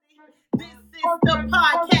the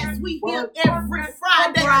podcast. We here every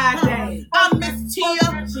Friday. I'm Miss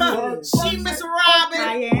Tia. She Miss Robin.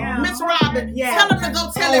 I am. Miss Robin. Yeah. Tell them to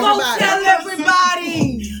go tell everybody. Go tell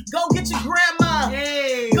everybody. Go get your grandma.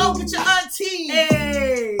 Hey. Go get your auntie.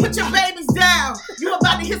 Hey. Put your babies down. You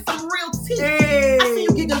about to hit some real tea. Hey. I see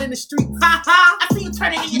you giggle in the street. I see you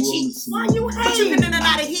turning in your cheeks. Why you hate? But you getting in and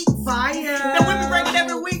out of heat. Fire. The women bring it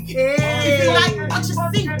every week. Hey. If you like what you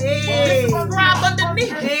see, Hey. subscribe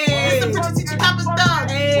underneath. Hey. It's the Preacher Teacher Coppers Thug.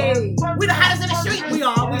 Hey. We the hottest in the street. We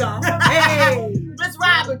are. Hey. Miss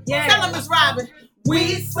Robin. Yeah. Tell them, Miss Robin.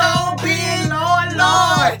 We so big,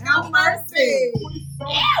 Lord, have mercy.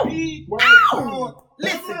 Ow.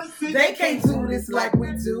 Listen, they can't do this like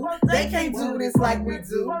we do. They can't do this like we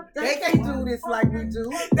do. They can't do this like we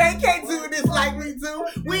do. They can't do this like we do.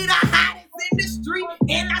 We the hottest in the street,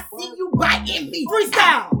 and I see you biting me.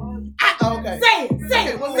 Freestyle. Okay. Say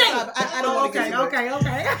it. Well, Miss Robin, I don't want to get you Okay.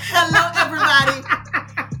 Hello, everybody.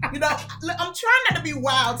 You know, I'm trying not to be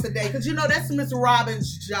wild today because you know that's Miss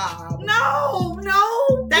Robin's job. No.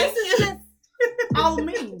 This is just all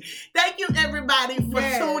me. Thank you, everybody, for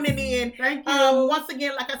tuning in. Thank you. Once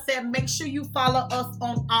again, like I said, make sure you follow us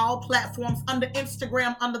on all platforms. Under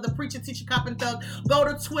Instagram, under the Preacher Teacher Cop and Thug. Go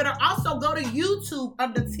to Twitter. Also, go to YouTube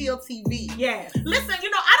under TLTV. Yes. Listen,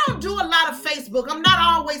 you know, I don't do a lot of Facebook. I'm not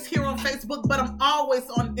always here on Facebook, but I'm always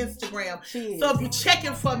on Instagram. Jeez. So if you're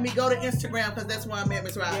checking for me, go to Instagram because that's where I'm at,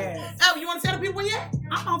 Miss Robin. Yes. Oh, you want to tell the people where you at?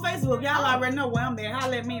 I'm on Facebook. Y'all already know where I'm there.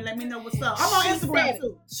 Holla at me. Let me know what's up. I'm on Instagram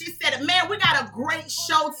too. She said it. Man, we got a great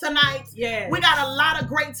show tonight. Yeah. We got a lot of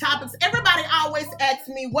great topics. Everybody always asks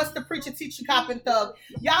me, what's the Preacher Teacher Cop and Thug?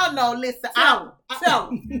 Y'all know, listen.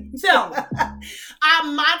 Tell me. Our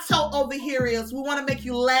motto over here is we want to make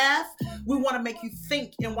you laugh. We want to make you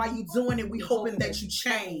think. And while you're doing it, we hoping that you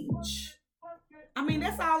change. I mean,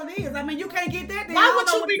 that's all it is. I mean, you can't get that. Why would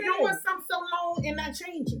you be doing something so long and not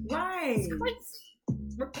changing? Right. It's crazy.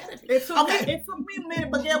 Repetitive. It took me a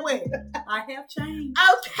minute, but get what? I have changed.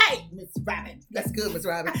 Okay, Miss Robin. That's good, Miss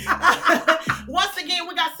Robin. Once again,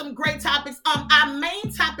 we got some great topics. Our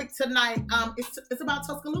main topic tonight, it's about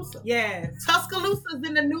Tuscaloosa. Yes. Tuscaloosa's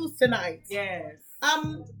in the news tonight. Yes.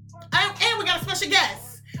 And we got a special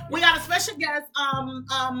guest.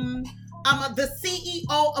 The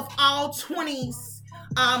CEO of All 20s.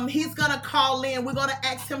 He's gonna call in. We're gonna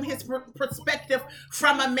ask him his perspective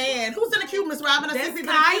from a man who's in the queue, Miss Robin. That's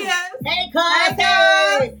Kaya. Hey,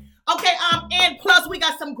 Kaya. Okay, and plus we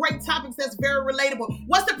got some great topics that's very relatable.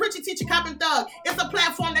 What's the Preacher Teacher Cop and Thug? It's a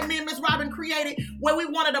platform that me and Miss Robin created where we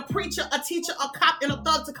wanted a preacher, a teacher, a cop, and a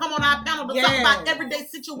thug to come on our panel to talk about everyday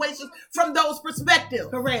situations from those perspectives.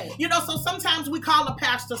 Correct. You know, so sometimes we call a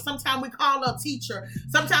pastor, sometimes we call a teacher,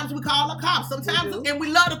 sometimes we call a cop, sometimes, and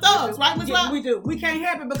we love the thugs, right, Miss Robin? We do. We can't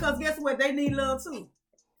help it because guess what? They need love too.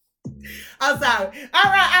 I'm sorry.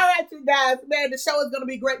 All right, you guys. Man, the show is going to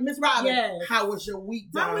be great. Miss Robin, yes. How was your week,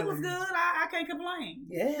 My week was good. I can't complain.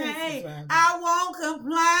 Yes, hey, I won't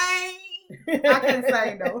complain. I can't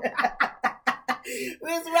say though.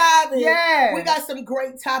 Miss Robin. Yeah. We got some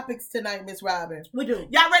great topics tonight, Miss Robin. We do.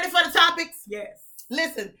 Y'all ready for the topics? Yes.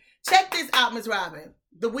 Listen, check this out, Miss Robin.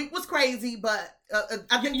 The week was crazy, but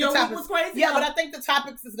I think your the topics, week was crazy. Yeah, but I think the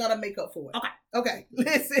topics is gonna make up for it. Okay.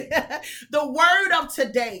 Listen, the word of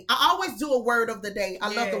today. I always do a word of the day.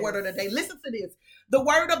 I love the word of the day. Listen to this. The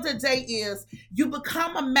word of the day is: you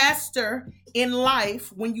become a master in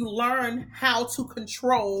life when you learn how to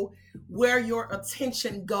control where your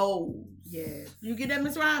attention goes. Yes. You get that,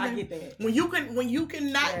 Miss Robin? I get that. When you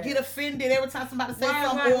cannot get offended every time somebody says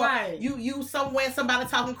something, or you somewhere somebody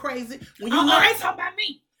talking crazy. When you they talking about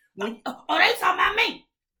me. They talking about me.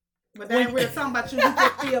 But they ain't really talking about you. You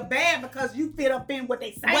just feel bad because you fit up in what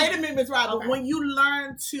they say. Wait a minute, Miss Robin. Okay. When you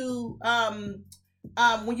learn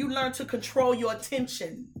to control your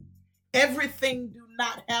attention, everything do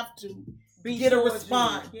not have to get a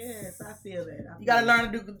response. Yes, I feel that. You got to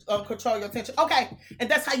learn to control your attention. Okay, and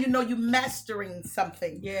that's how you know you're mastering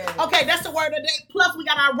something. Yeah. Okay, that's the word of the day. Plus, we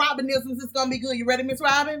got our Robinisms. It's gonna be good. You ready, Miss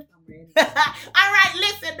Robin? I'm ready. All right.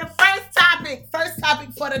 Listen, the first topic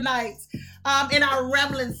for the night, in our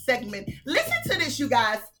rambling segment. Listen to this, you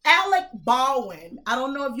guys. Alec Baldwin. I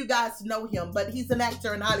don't know if you guys know him, but he's an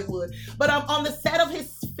actor in Hollywood. But on the set of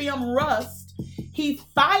his film Rust, he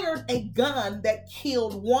fired a gun that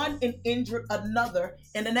killed one and injured another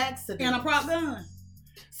in an accident. And a prop gun.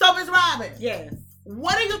 So, Ms. Robin. Yes.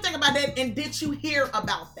 What do you think about that? And did you hear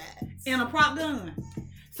about that? In a prop gun.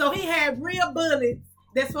 So he had real bullets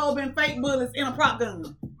that's supposed to been fake bullets in a prop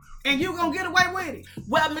gun. And you gonna get away with it.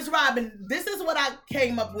 Well, Ms. Robin, this is what I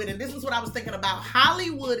came up with, and this is what I was thinking about.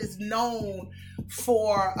 Hollywood is known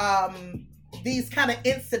for these kind of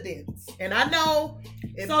incidents. And I know.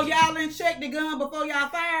 So y'all didn't check the gun before y'all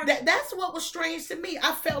fired? That's what was strange to me.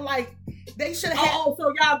 I felt like they should have. Oh,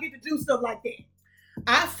 so y'all get to do stuff like that?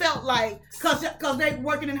 I felt like cause they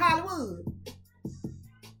working in Hollywood.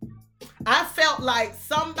 I felt like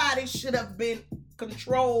somebody should have been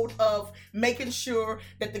controlled of making sure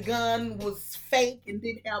that the gun was fake and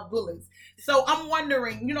didn't have bullets. So I'm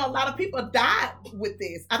wondering, you know, a lot of people died with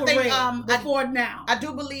this. I Correct. think before now. I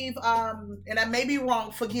do believe and I may be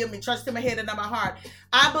wrong, forgive me, trust in my head and in my heart.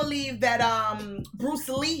 I believe that Bruce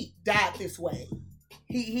Lee died this way.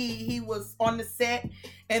 He was on the set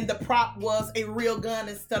and the prop was a real gun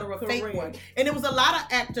instead of a fake one. And there was a lot of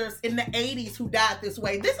actors in the 80s who died this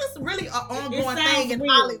way. This is really an ongoing thing in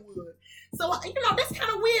Hollywood. So, you know, that's kind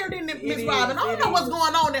of weird, isn't it, Miss Robin? I don't know what's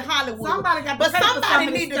going on in Hollywood. Somebody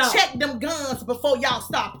need to check them guns before y'all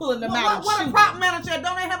start pulling them out. What a prop manager?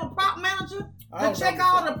 Don't they have a prop manager to check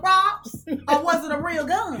all the props? Or was it a real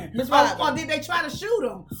gun? Or did they try to shoot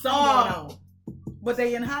them? Something going on. But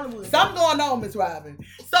they in Hollywood. Something going on, Miss Robin.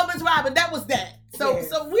 So, Miss Robin, that was that.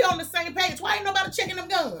 So we on the same page. Why ain't nobody checking them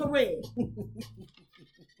guns? Correct.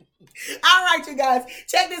 All right, you guys.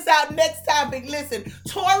 Check this out. Next topic. Listen,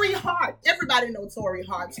 Tori Hart. Everybody know Tori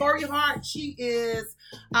Hart. Tori Hart. She is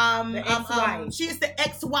the ex-wife. She is the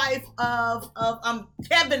ex-wife of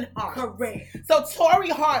Kevin Hart. Correct. So Tori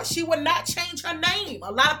Hart, she would not change her name.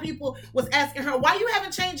 A lot of people was asking her, "Why you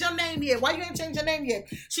haven't changed your name yet? Why you ain't changed your name yet?"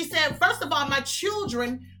 She said, "First of all, my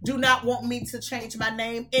children do not want me to change my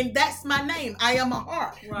name, and that's my name. I am a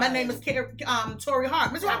Hart. Right. My name is Tori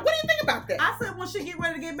Hart." Ms. Rob, what do you think about that? I said when she get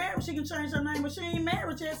ready to get married, she can change her name, but she ain't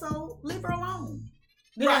married yet, so leave her alone.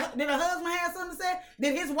 Did her husband have something to say?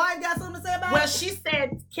 Did his wife got something to say about it? Well, she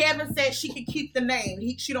said, Kevin said she could keep the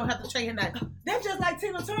name. She don't have to change her name. That's just like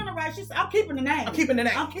Tina Turner, right? She said, I'm keeping the name. I'm keeping the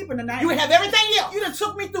name. I'm keeping the name. You have everything else. You done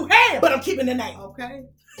took me through hell. But I'm keeping the name. Okay.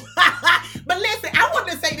 But listen, I want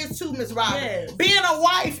to say this too, Miss Robin. Yes. Being a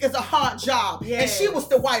wife is a hard job. Yes. And she was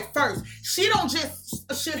the wife first. She don't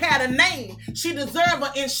just should have a name. She deserve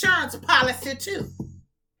an insurance policy too.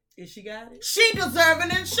 If she got it? She deserve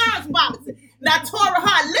an insurance policy. Now, Tori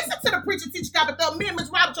Hart, listen to the Preacher Teacher Gospel. Me and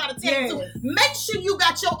Miss Robin trying to tell you too. Make sure you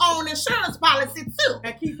got your own insurance policy too.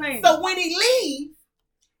 And keep paying. So when he leaves,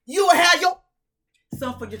 you will have your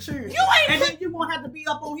some for your children. You ain't and then you won't have to be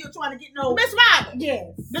up on here trying to get no Miss Robin.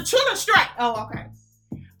 Yes. The children straight. Oh, okay.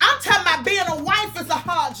 I'm talking about being a wife is a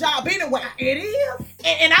hard job anyway. It is.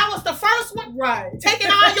 And I was the first one. Right.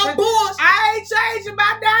 Taking all your bullshit. I ain't changing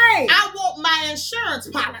my name. I want my insurance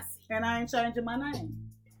policy. And I ain't changing my name.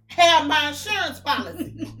 Have my insurance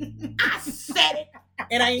policy. I said it.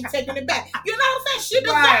 And I ain't taking it back. You know what I'm saying? She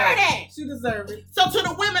deserved that. She deserved it. So to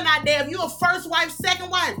the women out there, if you're a first wife, second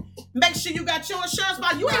wife, make sure you got your insurance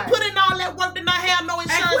policy. You ain't put in all that work to not have no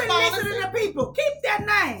insurance policy. And quit listening to people. Keep that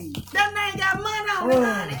name. That name got money on it,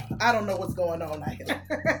 honey. I don't know what's going on out here.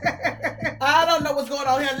 I don't know what's going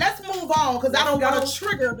on here. Let's move on because I don't want to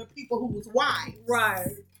trigger the people who was wives. Right.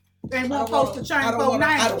 They won't supposed to change their name.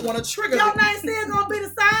 I don't want to trigger your name still gonna be the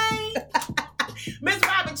same. Miss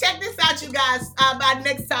Robin, check this out, you guys. My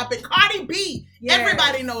next topic, Cardi B. Yes.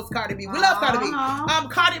 Everybody knows Cardi B. We love Cardi B.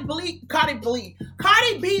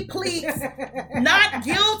 Cardi B pleads not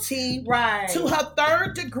guilty to her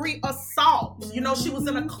third-degree assault. Mm-hmm. You know, she was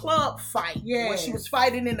in a club fight when she was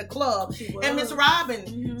fighting in the club. And Miss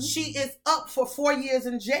Robin, she is up for 4 years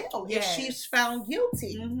in jail if she's found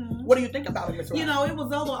guilty. Mm-hmm. What do you think about it, Miss Robin? You know, it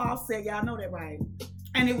was over Offset. Y'all know that, right?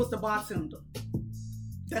 And it was the bartender.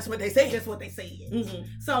 That's what they say. That's what they said. Mm-hmm.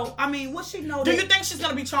 So, I mean, what she know? Do you think she's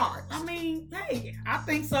gonna be charged? I mean, hey, I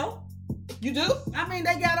think so. You do? I mean,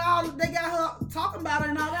 they got her talking about her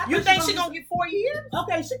and all that. You think she's gonna get 4 years?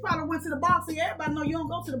 Okay, she probably went to the box. See, everybody know you don't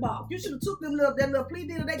go to the box. You should have took that little plea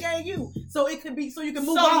deal they gave you, so it could be so you can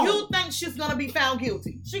move on. So you think she's gonna be found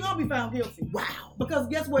guilty? She gonna be found guilty. Wow. Because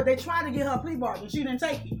guess what? They tried to get her a plea bargain. She didn't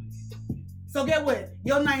take it. So get what?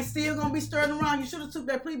 Your name's still gonna be stirring around. You should have took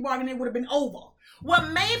that plea bargain. It would have been over. Well,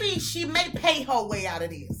 maybe she may pay her way out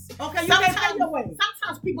of this. Okay, you can't pay your way.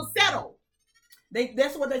 Sometimes people settle.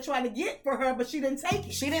 That's what they tried to get for her, but she didn't take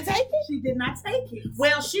it. She didn't take it? She did not take it.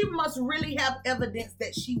 Well, she must really have evidence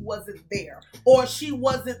that she wasn't there. Or she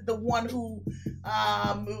wasn't the one who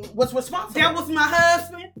was responsible. That was my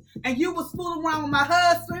husband, and you was fooling around with my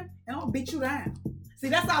husband, and I'm gonna beat you down. See,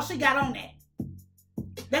 that's all she got on that.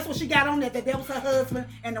 That's what she got on that was her husband,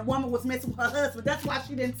 and the woman was messing with her husband. That's why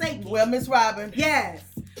she didn't take it. Well, Miss Robin. Yes.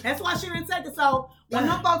 That's why she didn't take it. So when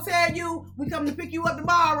them folks tell you we come to pick you up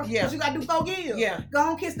tomorrow, because you got to do 4 years. Yeah. Go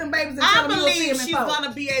on, kiss them babies and tell them you'll see them in 4. I believe she's going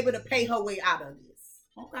to be able to pay her way out of this.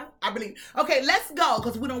 Okay. I believe. Okay, let's go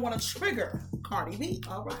because we don't want to trigger Cardi B.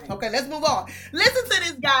 All right. Okay, let's move on. Listen to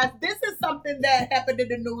this, guys. This is something that happened in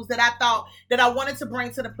the news that I thought that I wanted to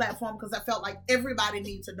bring to the platform because I felt like everybody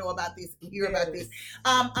needs to know about this and hear about this.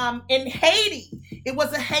 In Haiti, it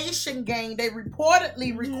was a Haitian gang. They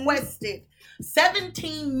reportedly requested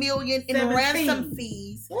 17 million in ransom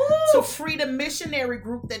fees to free the missionary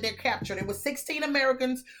group that they captured. It was 16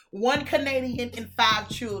 Americans, 1 Canadian, and 5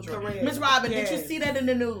 children. Miss Robin, did you see that in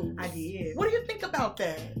the news? I did. What do you think about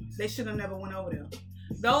that? They should have never went over there.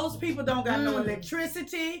 Those people don't got no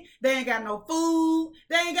electricity. They ain't got no food.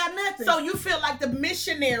 They ain't got nothing. So you feel like the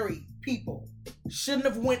missionary people shouldn't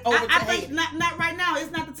have went over to Haiti? Think not right now.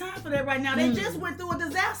 It's not the time for that right now. They just went through a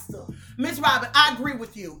disaster. Miss Robin, I agree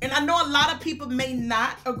with you. And I know a lot of people may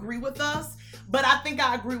not agree with us, but I think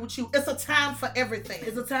I agree with you. It's a time for everything.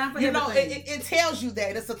 It's a time for everything. You know, it tells you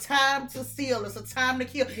that. It's a time to steal. It's a time to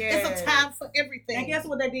kill. Yes. It's a time for everything. And guess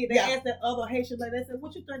what they did? They asked that other Haitian lady, they said,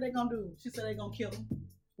 what you think they're going to do? She said they're going to kill him.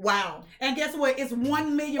 Wow. And guess what? It's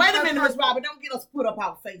 1 million. Wait a minute, Miss Robin. Don't get us put up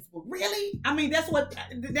on Facebook. Really? I mean, that's what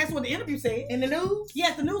the interview said. In the news?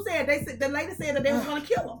 Yes, the news said the lady said that they was going to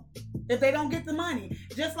kill them if they don't get the money.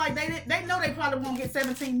 Just like they know they probably won't get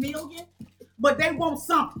 17 million, but they want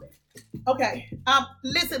something. Okay.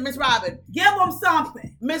 Listen, Miss Robin. Give them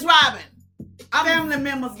something. Miss Robin. Family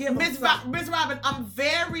members give them something. Miss Robin, I'm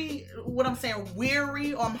very,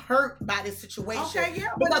 weary or I'm hurt by this situation. Okay, yeah.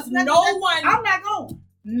 Because I'm not going.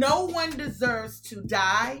 No one deserves to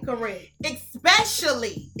die. Correct.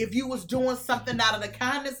 Especially if you was doing something out of the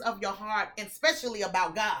kindness of your heart, and especially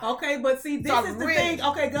about God. Okay, but see, this is the thing.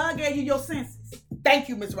 Okay, God gave you your senses. Thank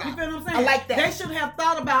you, Ms. Robin. You feel what I'm saying? I like that. They should have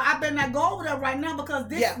thought about, I better not go over there right now because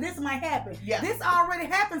this might happen. Yeah. This already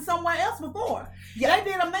happened somewhere else before. Yeah.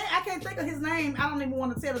 They did a man, I can't think of his name. I don't even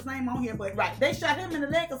want to tell his name on here, but they shot him in the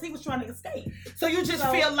leg because he was trying to escape. So you just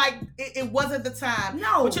feel like it wasn't the time.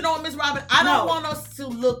 No. But you know what, Ms. Robin? I don't want us to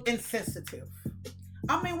look insensitive.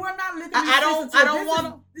 I mean, we're not looking. I don't want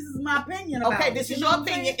to. This is my opinion. About this is your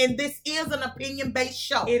opinion, and this is an opinion-based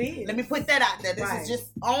show. It is. Let me put that out there. This is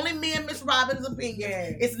just only me and Miss Robin's opinion.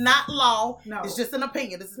 Yes. It's not law. No. It's just an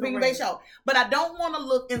opinion. This is an opinion-based show. But I don't want to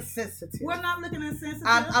look insensitive. We're not looking insensitive.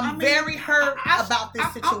 I'm very hurt about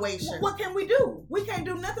this situation. What can we do? We can't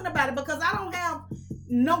do nothing about it because I don't have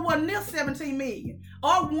nowhere near 17 million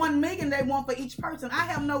or 1 million they want for each person. I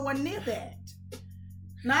have nowhere near that.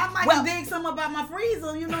 Now, I might dig something about my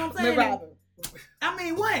freezer, you know what I'm saying? Robin. I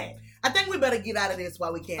mean, what? I think we better get out of this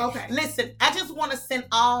while we can. Okay. Listen, I just want to send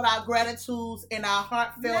all our gratitudes and our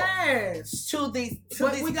heartfelt to these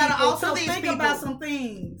we got to also think about some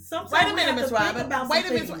things. Wait a minute, Miss Robin. Wait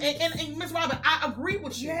a minute. And Miss Robin, I agree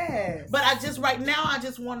with you. Yes. But I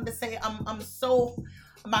just wanted to say I'm so,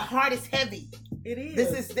 my heart is heavy. It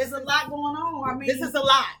is. There's a lot going on. I mean, this is a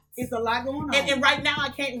lot. It's a lot going on. And right now, I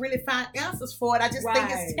can't really find answers for it. I just think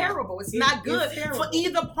it's terrible. It's not good for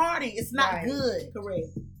either party. It's not good. Correct.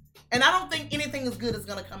 And I don't think anything as good is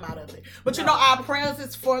going to come out of it. But you know, our prayers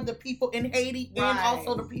is for the people in Haiti and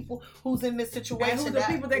also the people who's in this situation. And the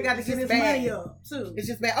people that got to get this money up, too. It's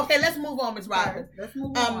just bad. Okay, let's move on, Ms. Robin. Let's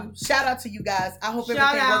move on. Shout out to you guys. I hope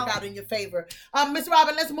everything worked out in your favor. Ms.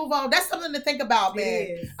 Robin, let's move on. That's something to think about,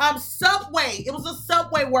 man. Subway. It was a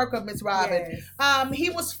Subway worker, Ms. Robin. Yes. He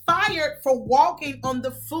was fired for walking on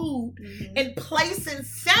the food and placing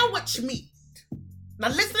sandwich meat. Now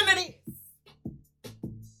listen to this.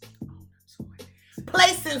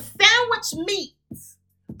 Placing sandwich meats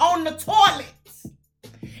on the toilets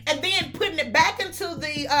and then putting it back into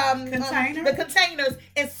the containers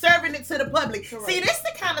and serving it to the public. Correct. See, this is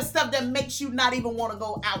the kind of stuff that makes you not even want to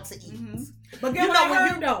go out to eat. But get what I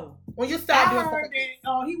heard, though. When you start doing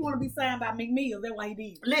something, he want to be signed by McMills. That's why he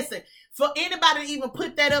did. Listen, for anybody to even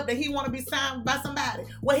put that up that he want to be signed by somebody,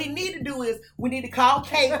 what he need to do is we need to call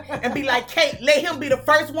Kate and be like, Kate, let him be the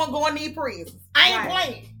first one going to these prisons. I ain't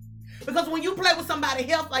playing. Because when you play with somebody's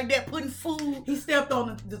health like that, putting food... He stepped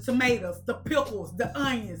on the tomatoes, the pickles, the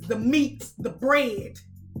onions, the meats, the bread.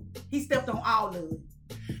 He stepped on all of it.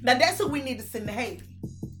 Now, that's who we need to send to Haiti.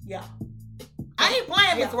 Yeah. I ain't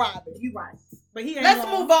playing with Robin. You right. But he ain't Let's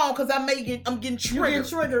move on because I'm getting triggered. You're getting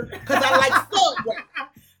triggered. Because I like Subway.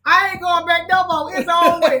 I ain't going back no more. It's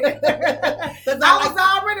on with. I was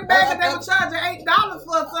already back and they were charging $8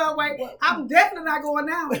 for a Subway. I'm definitely not going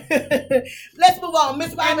now. Let's move on,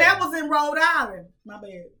 Miss Robin. And that was in Rhode Island. My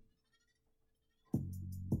bad.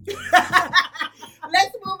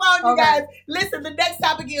 Let's move on, you guys. Listen, the next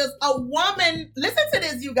topic is a woman. Listen to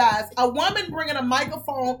this, you guys. A woman bringing a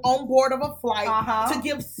microphone on board of a flight to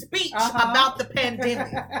give speech about the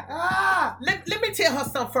pandemic. Let me tell her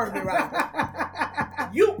something first, right?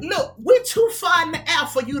 You look, we're too far in the air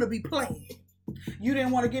for you to be playing. You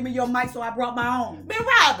didn't want to give me your mic, so I brought my own. Miss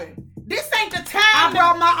Robin, this ain't the time. I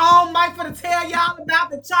brought my own mic for to tell y'all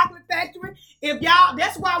about the chocolate factory. If y'all,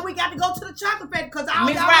 that's why we got to go to the chocolate factory, because all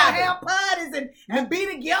Miss y'all Robin. have parties and be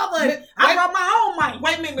together. Miss- I brought my own mic.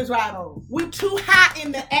 Wait a minute, Miss Robin. We too high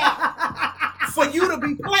in the air for you to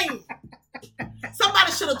be playing.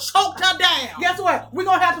 Somebody should have choked her down. Guess what? We're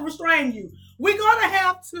going to have to restrain you. We're going to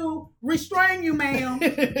have to restrain you, ma'am.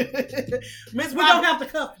 Miss We're going Robin, to have to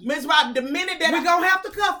cuff you. Miss Robin, the minute that We're going to have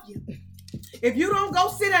to cuff you. If you don't go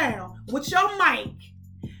sit down with your mic,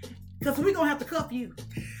 because we're going to have to cuff you.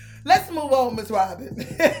 let's move on, Miss Robin.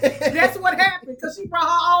 That's what happened, because she brought her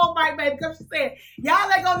own mic, baby, because she said,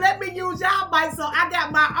 y'all ain't going to let me use y'all mic, so I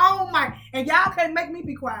got my own mic, and y'all can't make me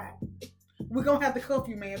be quiet. We're going to have to cuff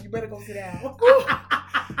you, ma'am. You better go sit down.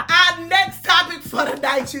 Our next topic for the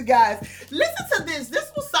night, you guys. Listen to this.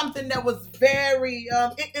 This was something that was very,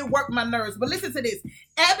 it worked my nerves. But listen to this.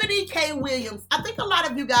 Ebony K. Williams. I think a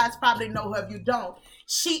lot of you guys probably know her. If you don't,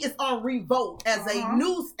 she is on Revolt as a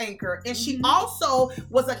news anchor. And she also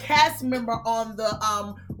was a cast member on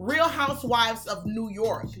the Real Housewives of New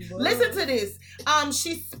York. Listen to this.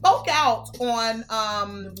 She spoke out on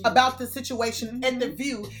about the situation at The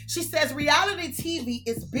View. She says reality TV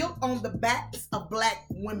is built on the backs of Black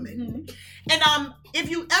women. And if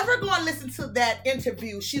you ever go and listen to that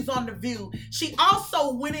interview, she's on The View. She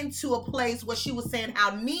also went into a place where she was saying how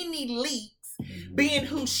Nene Leakes, being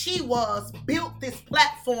who she was, built this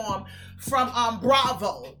platform from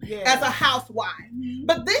Bravo as a housewife.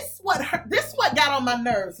 But this what got on my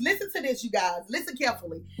nerves. Listen to this, you guys. Listen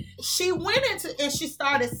carefully. She went into and she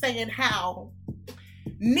started saying how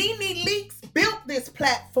Nene Leakes built this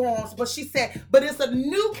platforms, but she said, but it's a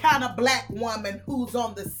new kind of Black woman who's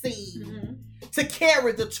on the scene to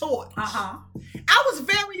carry the torch. I was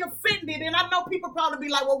very offended, and I know people probably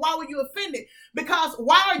be like, well, why were you offended? Because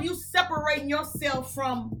why are you separating yourself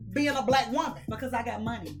from being a Black woman? Because I got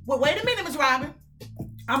money. Well, wait a minute, Miss Robin.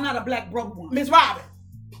 I'm not a Black broke woman. Miss Robin.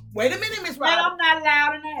 Wait a minute, Miss Robin. But I'm not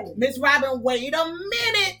loud and at it. Miss Robin, wait a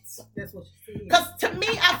minute. That's what she said. Because to me,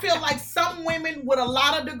 I feel like some women with a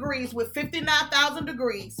lot of degrees, with 59,000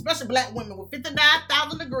 degrees, especially Black women with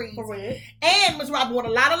 59,000 degrees, Correct. and Miss Robin with a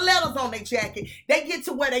lot of letters on their jacket, they get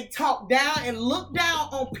to where they talk down and look down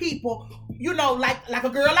on people, you know, like a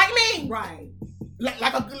girl like me. Right.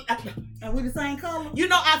 Like and we the same color. you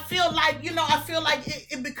know, I feel like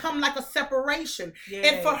it become like a separation. Yeah.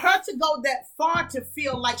 And for her to go that far to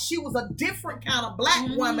feel like she was a different kind of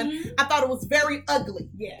Black woman, I thought it was very ugly.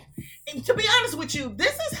 Yeah. And to be honest with you,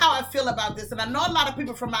 this is how I feel about this. And I know a lot of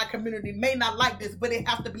people from my community may not like this, but it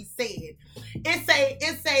has to be said. It's a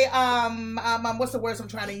what's the words I'm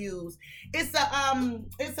trying to use? It's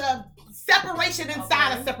a separation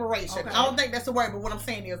inside of separation. Okay. I don't think that's the word, but what I'm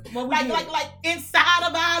saying is like inside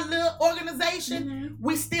of our little organization,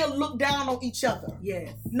 we still look down on each other.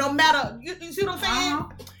 Yes. No matter you see what I'm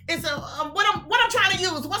saying? It's a what I'm trying to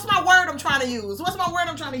use. What's my word I'm trying to use? What's my word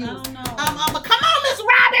I'm trying to use? I don't know. Come on, Miss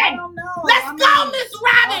Robin. I don't know. Let's go, Miss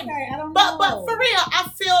Robin. Okay, I don't But know. for real, I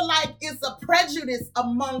feel like it's a prejudice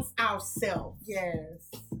amongst ourselves. Yes.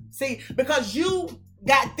 See, because you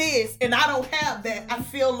got this and I don't have that, I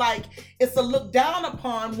feel like it's a look down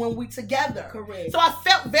upon when we together. Correct. So I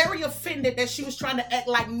felt very offended that she was trying to act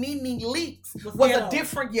like Nene Leakes was a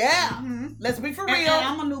different. Let's be for real.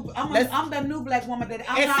 I'm the new Black woman that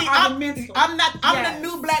I'm And not see, argumentative. I'm the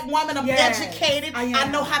new Black woman. I'm educated. I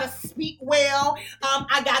know how to speak well.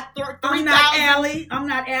 I got 3,000. I'm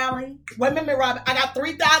not Allie. Wait a minute, Robin. I got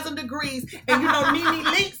 3,000 degrees. And you know, Nene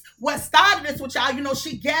Leakes, what started this with y'all, you know,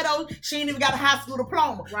 she ghetto. She ain't even got a high school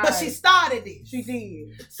diploma. Right. But she started it. She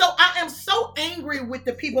did. So I am so angry with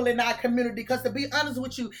the people in our community because, to be honest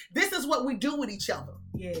with you, this is what we do with each other.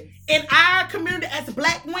 Yes. In our community as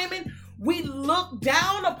Black women, we look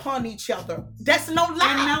down upon each other. That's no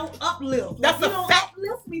lie. And no uplift. That's you a don't fact.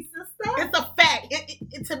 uplift me, sister. It's a fact.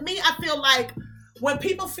 It to me, I feel like when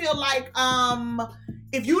people feel like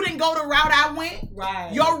if you didn't go the route I went,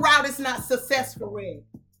 right, your route is not successful. Correct.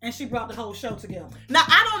 And she brought the whole show together. Now,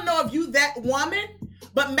 I don't know if you that woman,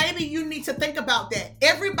 but maybe you need to think about that.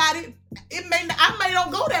 Everybody, I may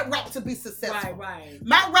not go that route to be successful. Right.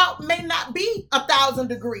 My route may not be 1,000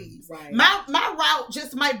 degrees. Right. My route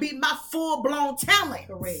just might be my full-blown talent.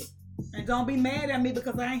 Correct. And don't be mad at me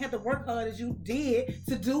because I ain't had to work hard as you did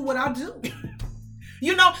to do what I do.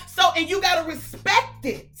 You know, and you gotta respect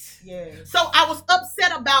it. Yeah. So I was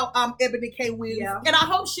upset about Ebony K. Williams, Yeah. and I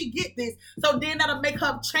hope she get this. So then that'll make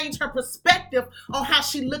her change her perspective on how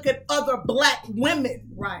she look at other Black women.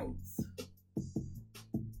 Right.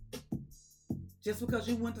 just because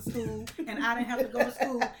you went to school and I didn't have to go to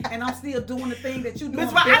school and I'm still doing the thing that you do.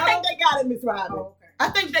 Miss Robin, I think they got it, Miss Robin. Oh, okay. I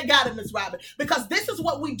think they got it, Miss Robin, because this is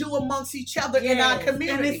what we do amongst each other in our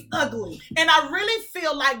community. And it's ugly. And I really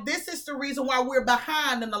feel like this is the reason why we're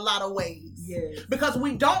behind in a lot of ways. Yes. Because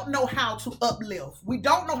we don't know how to uplift. We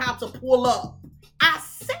don't know how to pull up. I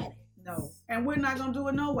said it. No. And we're not going to do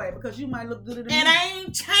it no way because you might look good at me. And I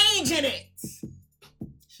ain't changing it.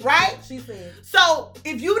 Right? She said. So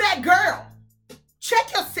if you that girl,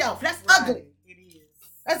 check yourself. That's ugly. It is.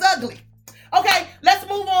 That's ugly. Okay, let's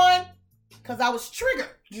move on. Because I was triggered.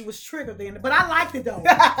 You was triggered then. But I liked it though.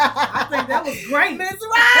 I think that was great. Miss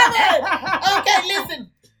Robin. Okay, listen.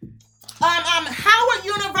 Howard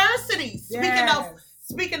University.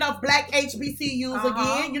 Speaking of black HBCUs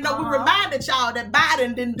again, you know, we reminded y'all that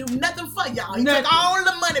Biden didn't do nothing for y'all. He took all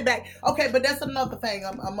the money back. Okay, but that's another thing.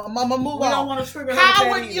 I'm gonna move on. We don't want to trigger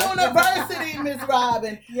Howard University, Miss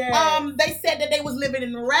Robin. Yes. They said that they was living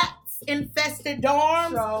in rat-infested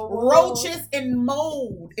dorms, roaches and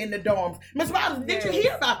mold in the dorms. Miss Robin, did you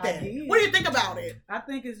hear about that? What do you think about it? I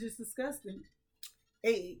think it's just disgusting.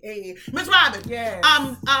 Hey, Miss Robin. Yeah.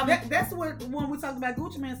 That's what when we talked about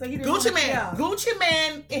Gucci Mane. So he didn't. Gucci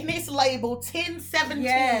Mane in his label 1017.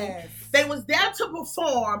 Yes. They was there to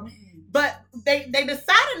perform, but they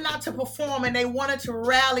decided not to perform, and they wanted to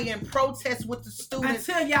rally and protest with the students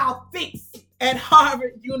until y'all fix it at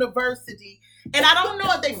Harvard University. And I don't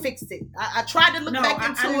know if they fixed it. I tried to look back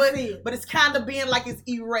into it, but it's kind of being like it's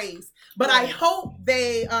erased. But I hope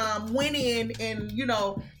they went in and, you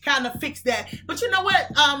know, kind of fixed that. But you know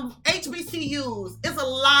what? HBCUs is a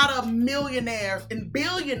lot of millionaires and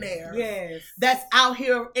billionaires that's out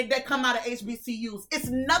here that come out of HBCUs. It's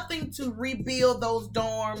nothing to rebuild those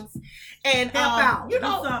dorms and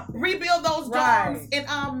rebuild those dorms and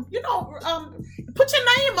put your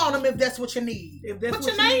name on them if that's what you need. Put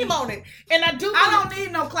your name on it. And I don't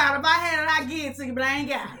need no clout. If I had it, I'd give it to you, but I ain't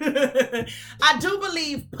got it. I do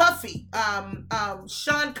believe Puffy,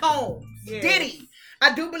 Sean Combs, Diddy.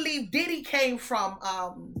 I do believe Diddy came from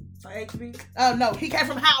HB. No, he came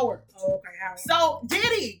from Howard. Oh, okay, Howard. So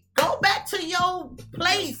Diddy, go back to your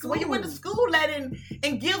place where you went to school at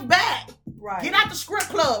and give back. Right. Get out the script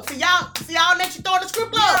club. See y'all let you throw in the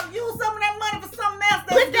script club. Yeah, use some of that money for something else.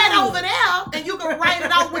 Put that over there, and you can write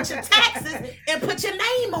it out with your taxes and put your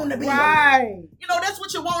name on the bill. Right. You know that's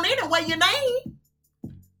what you want anyway. Your name.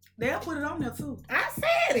 They'll put it on there too. I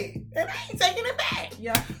said it, and I ain't taking it back.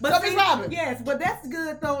 Yeah, but Miss Robin. Yes, but that's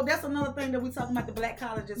good though. That's another thing that we talking about the black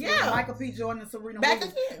colleges. Yeah, Michael P. Jordan and Serena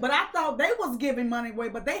Williams. But I thought they was giving money away,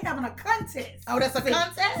 but they having a contest. Oh, that's a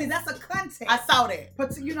contest. See, that's a contest. I saw that.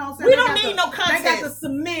 But you know, what I'm saying? We don't need no contest. They got to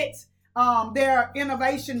submit their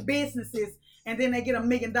innovation businesses, and then they get $1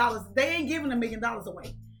 million. They ain't giving $1 million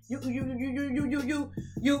away. You. You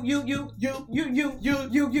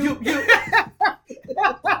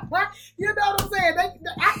know what I'm saying?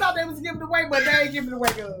 I thought they was giving it away, but they ain't giving it away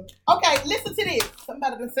good. Okay, listen to this.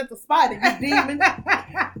 Somebody done sent the spider, you demon.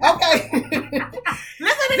 Okay.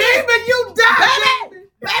 Listen to this. Demon, you die.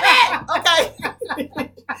 Baby. Okay.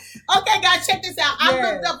 Okay, guys, check this out. I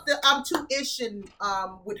looked up the tuition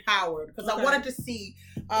with Howard because I wanted to see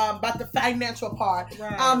about the financial part.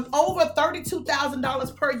 Right. Over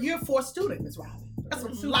 $32,000 per year for a student, Ms. Robin. That's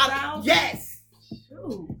a lot of, yes.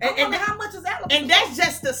 And how much is that? And that's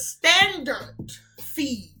just the standard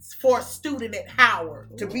fees for a student at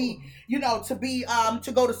Howard to be,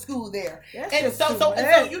 to go to school there. That's and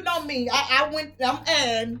so you know me, I went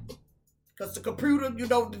because the computer,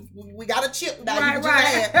 we got a chip now.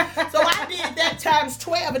 Right. So I did that times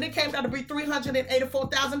 12, and it came down to be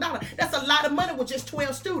 $384,000. That's a lot of money with just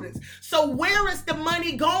 12 students. So where is the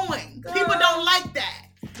money going? People don't like that.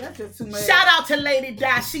 That's just too much. Shout out to Lady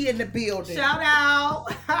Di. She in the building. Shout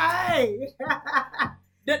out. Hey.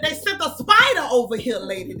 They sent a spider over here,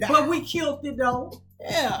 Lady Di. But we killed it though.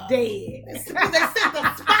 Yeah. Dead. They sent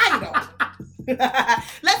a spider.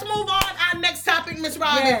 Let's move on. Our next topic, Miss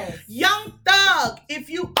Robin. Yes. Young Thug. If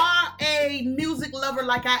you are a music lover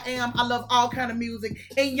like I am, I love all kind of music.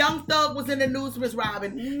 And Young Thug was in the news, Miss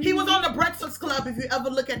Robin. Mm-hmm. He was on the Breakfast Club. If you ever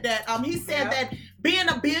look at that, he said that being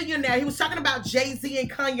a billionaire, he was talking about Jay-Z and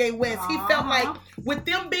Kanye West. He felt like with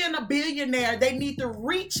them being a billionaire, they need to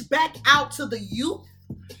reach back out to the youth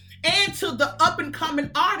and to the up and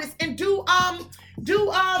coming artists and put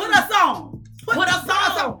us on. Put us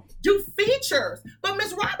on. Do features. But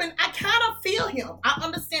Miss Robin, I kind of feel him. I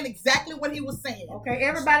understand exactly what he was saying. Okay,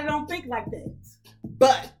 everybody don't think like that.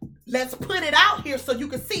 But let's put it out here so you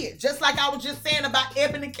can see it. Just like I was just saying about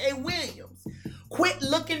Ebony K. Williams. Quit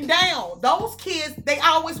looking down. Those kids, they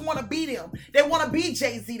always want to be them. They want to be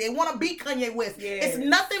Jay-Z. They want to be Kanye West. Yes. It's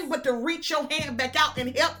nothing but to reach your hand back out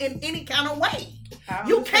and help in any kind of way. I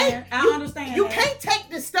You understand. can't. I understand. You that. can't take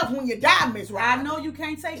this stuff when you die, Miss I Robin. know you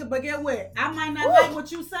can't take it, but get what? I might not Woo. like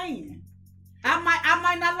what you saying. I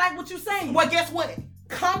might not like what you saying. Well, guess what?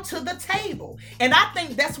 Come to the table. And I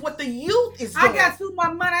think that's what the youth is doing. I got too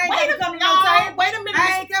much money. I ain't Wait a coming minute, to no y'all. table. Wait a minute.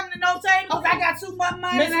 I ain't coming to no table because Okay. I got too much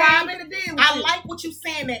money. Miss and I ain't Robin, gonna deal with I you. like what you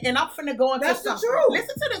saying there, and I'm finna go into That's the something. truth.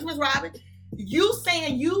 Listen to this, Miss Robin. You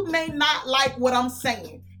saying you may not like what I'm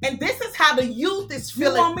saying, and this is how the youth is You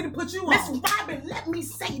feeling. want me to put you Miss on? Robin, let me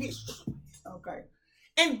say this. Okay.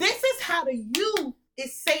 And this is how the youth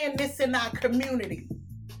is saying this in our community.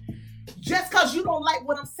 Just because you don't like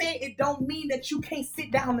what I'm saying, it don't mean that you can't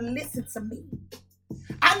sit down and listen to me.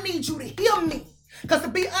 I need you to hear me. Because to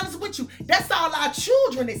be honest with you, that's all our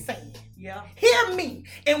children is saying. Yeah. Hear me.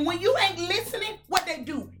 And when you ain't listening, what they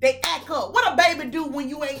do? They act up. What a baby do when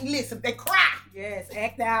you ain't listening? They cry. Yes.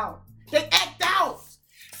 Act out. They act out.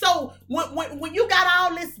 So when you got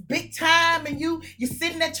all this big time and you're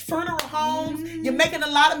sitting at your funeral homes, Mhm. you're making a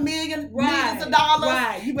lot of millions of dollars,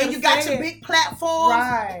 Right. You and better you got say your it. big platforms.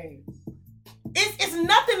 Right. It's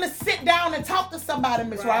nothing to sit down and talk to somebody,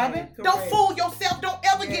 Miss Right, Robin. correct. Don't fool yourself. Don't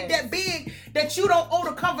ever get Yes. that big that you don't own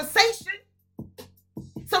a conversation.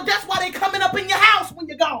 So that's why they coming up in your house when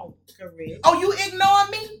you're gone. Correct. Oh, you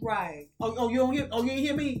ignoring me? Right. Oh, you don't hear? Oh, you ain't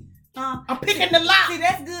hear me? I'm picking the lock. See,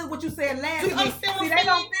 that's good what you said last Do you week. understand what See, I'm they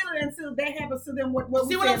don't saying? feel it until that happens to them. What we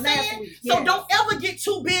See what said I'm last saying? week. So Yes. don't ever get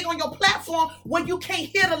too big on your platform when you can't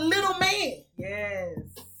hear the little man. Yes.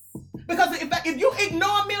 Because if you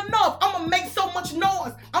ignore me enough, I'm going to make so much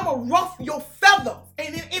noise. I'm going to ruffle your feathers.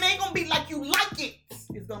 And it ain't going to be like you like it.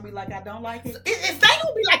 It's gonna be like I don't like it. It ain't going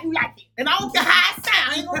to be like you like it. And I don't care how it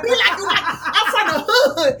sounds. It ain't going to be like you like it. I'm from the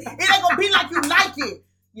hood. It ain't going to be like you like it.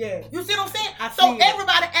 Yeah. You see what I'm saying? I So see it.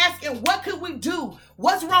 everybody asking, what could we do?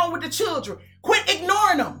 What's wrong with the children? Quit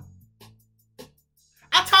ignoring them.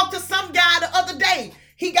 I talked to some guy the other day.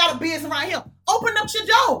 He got a business right here. Open up your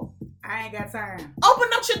door. I ain't got time. Open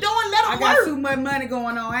up your door and let I them got work. too much money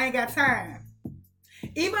going on. I ain't got time.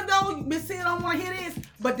 Even though Miss C don't want to hear this,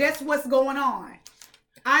 but that's what's going on.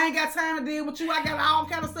 I ain't got time to deal with you. I got all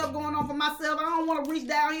kind of stuff going on for myself. I don't want to reach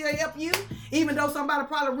down here to help you, even though somebody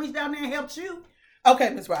probably reached down there and helped you. Okay,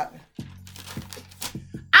 Miss Robin.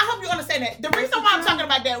 I hope you understand that. The reason why I'm talking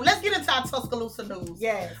about that, let's get into our Tuscaloosa news.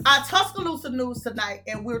 Yes. Our Tuscaloosa news tonight,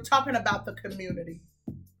 and we're talking about the community.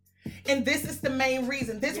 And this is the main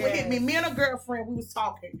reason. This would hit me. Me and a girlfriend, we was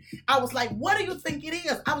talking. I was like, what do you think it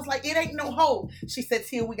is? I was like, it ain't no hope. She said,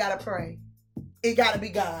 Tia, we got to pray. It got to be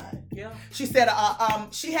God. Yeah. She said,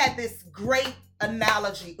 she had this great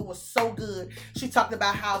analogy. It was so good. She talked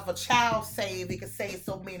about how if a child saved, it could save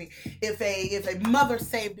so many. If a mother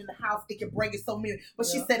saved in the house, it could bring it so many. But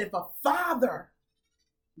she said, if a father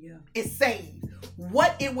is saved,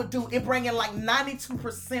 what it would do, it bring in like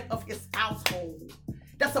 92% of his household.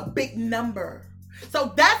 That's a big number.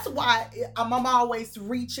 So that's why I'm always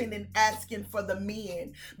reaching and asking for the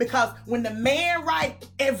men, because when the man right,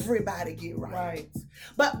 everybody get right.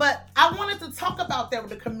 But I wanted to talk about that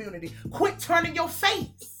with the community. Quit turning your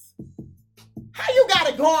face. How you got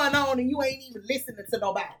it going on and you ain't even listening to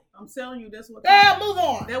nobody? I'm telling you, that's what. Girl, move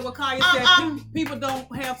on. That's what Kaya said. People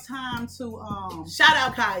don't have time to shout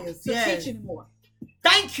out Kaya. teach anymore.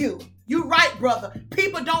 Thank you. You right, brother.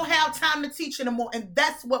 People don't have time to teach anymore, and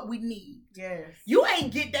that's what we need. Yes. You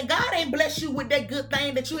ain't get that. God ain't bless you with that good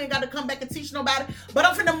thing that you ain't got to come back and teach nobody. But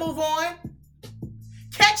I'm finna move on.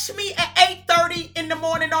 Catch me at 8:30 in the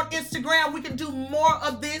morning on Instagram. We can do more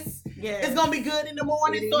of this. Yes. It's gonna be good in the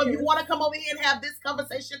morning. It So is. if you want to come over here and have this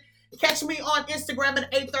conversation, catch me on Instagram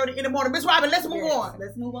at 8:30 in the morning. Miss Robin, let's move on.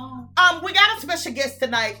 Let's move on. We got a special guest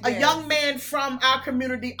tonight, a Yes. young man from our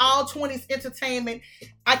community, All 20s Entertainment.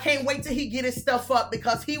 I can't wait till he get his stuff up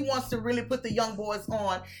because he wants to really put the young boys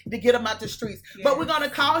on to get them out the streets. Yes. But we're going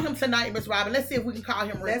to call him tonight, Miss Robin. Let's see if we can call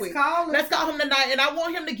him real quick. Let's call him tonight, and I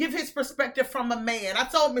want him to give his perspective from a man. I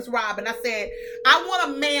told Miss Robin, I said, I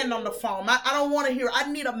want a man on the phone. I don't want to hear,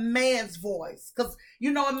 I need a man's voice because,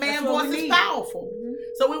 you know, a man's voice is powerful. Mm-hmm.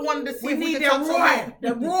 So we wanted to see We if we need could that talk to roar. him.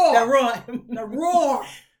 The roar. The roar. The roar.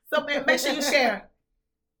 So make sure you share.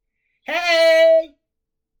 Hey.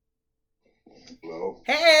 Hello.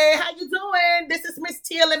 Hey, how you doing? This is Miss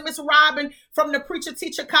Teal and Miss Robin from the Preacher,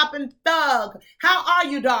 Teacher, Cop, and Thug. How are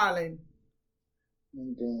you, darling?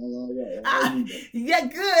 I'm doing all right. How you doing? Yeah,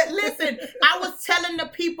 good. Listen, I was telling the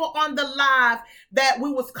people on the live that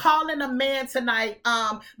we was calling a man tonight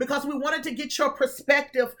because we wanted to get your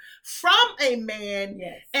perspective from a man.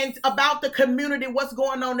 Yes. And about the community, what's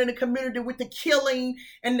going on in the community with the killing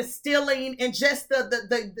and the stealing, and just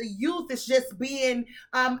the youth is just being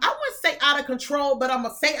I wouldn't say out of control, but I'm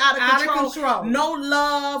gonna say out of control. No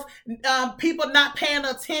love, people not paying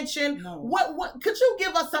attention. No. What could you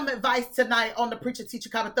give us some advice tonight on the Preacher Teacher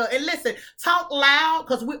Common Thug? And listen, talk loud,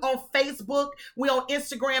 because we're on Facebook, we're on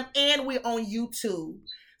Instagram, and we're on YouTube.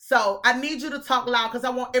 So I need you to talk loud because I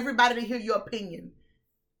want everybody to hear your opinion.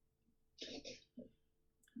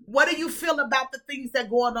 What do you feel about the things that are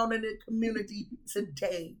going on in the community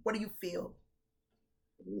today? What do you feel?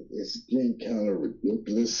 It's getting kind of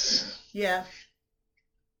ridiculous. Yeah.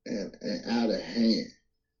 And out of hand.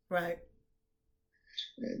 Right.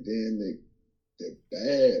 And then the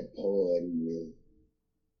bad part is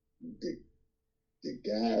the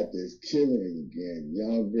guy that's killing is getting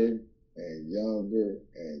younger and younger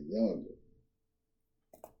and younger.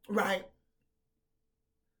 Right.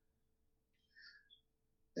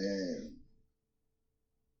 And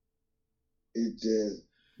you just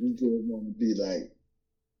want to be like,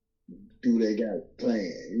 do they got a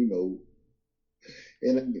plan, you know?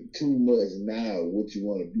 And I get too much now what you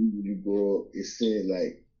want to be when you grow up. It seems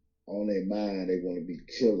like on their mind they want to be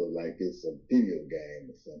killer, like it's a video game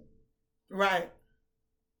or something. Right.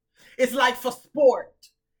 It's like for sport.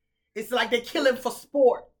 It's like they're killing for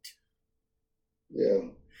sport. Yeah.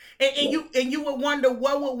 And you would wonder,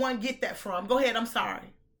 where would one get that from? Go ahead, I'm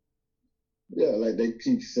sorry. Yeah, like they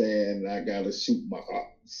keep saying I gotta shoot my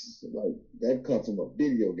ox. Like that comes from a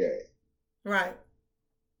video game. Right.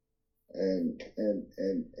 And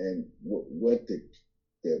what the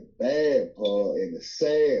bad part and the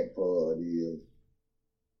sad part is,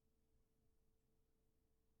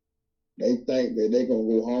 they think that they're gonna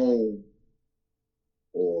go home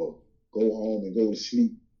or go home and go to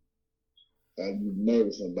sleep and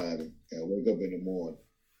murder somebody and wake up in the morning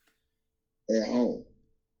at home.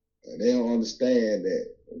 And they don't understand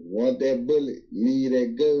that once that bullet leave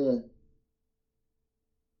that gun,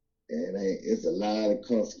 and it's a lot of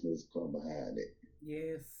consequences come behind it.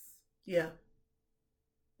 Yes. Yeah.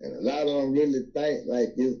 And a lot of them really think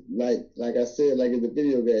like it's like I said, like it's a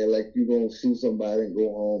video game, like you gonna shoot somebody and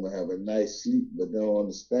go home and have a nice sleep, but they don't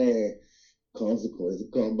understand consequences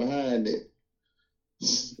come behind it.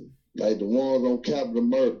 Like the ones on Captain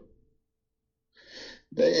Murder,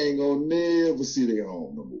 they ain't gonna never see their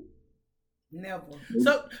home no more. Never.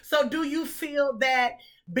 So do you feel that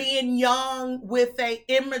being young with a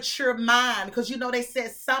immature mind, because you know they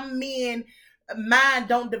said some men mind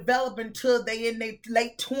don't develop until they in their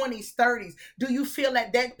late 20s, 30s. Do you feel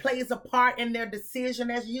that plays a part in their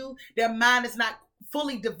decision as you? Their mind is not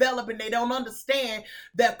fully developed and they don't understand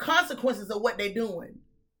the consequences of what they're doing.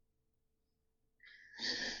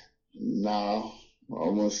 No, I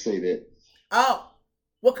won't say that. Oh,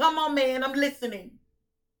 well, come on, man. I'm listening.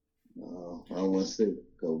 No, I won't say that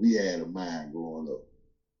because we had a mind growing up.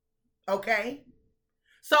 Okay.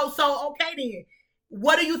 So okay then.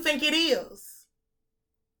 What do you think it is?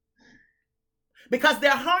 Because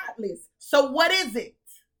they're heartless. So what is it?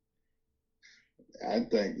 I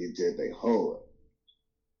think it's just they hard.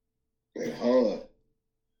 They hard.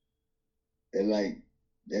 And like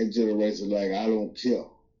that generation, like I don't care.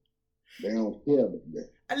 They don't care about that.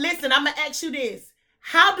 Listen, I'm gonna ask you this: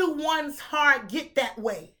 how do one's heart get that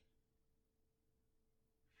way?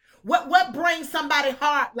 What brings somebody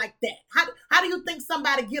heart like that? How do you think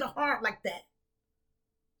somebody get a heart like that?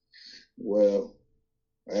 Well,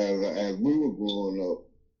 as we were growing up,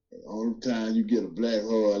 the only time you get a black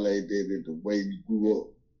heart like that is the way you grew up,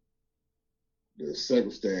 the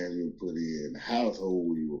circumstance you were put in, the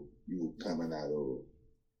household you were coming out of.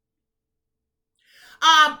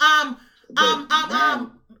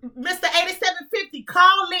 Mr. 8750,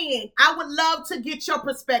 call in. I would love to get your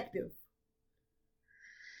perspective.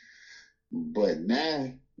 But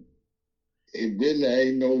now, it really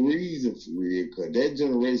ain't no reason for it, because that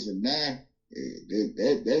generation now,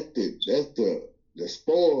 that's the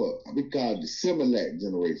spoil. We call it the Similac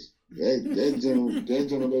generation. That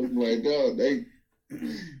generation right there,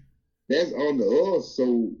 that's on the us,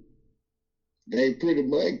 so they pretty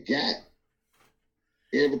much got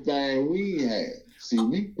everything we had. See,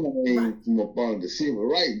 we came from up on the civil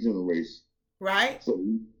rights generation. Right.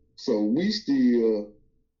 So we still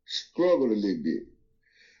struggled a little bit.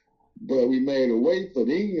 But we made a way for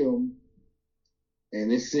them,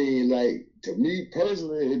 and it seemed like, to me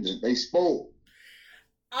personally, they spoiled.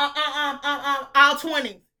 All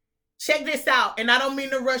 20. Check this out, and I don't mean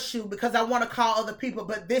to rush you because I want to call other people,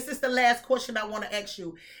 but this is the last question I want to ask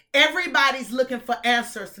you. Everybody's looking for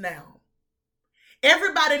answers now.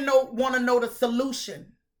 Everybody want to know the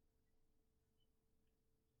solution.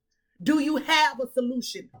 Do you have a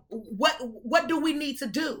solution? What do we need to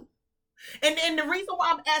do? And the reason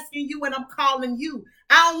why I'm asking you and I'm calling you,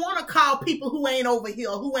 I don't want to call people who ain't over here,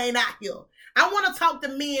 who ain't out here. I want to talk to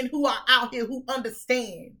men who are out here who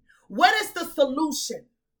understand. What is the solution?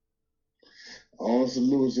 Only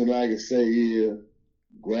solution I can say is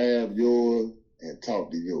grab yours and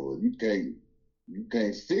talk to yours. You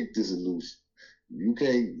can't fix the solution. You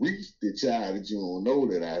can't reach the child that you don't know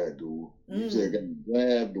that I do. You just gotta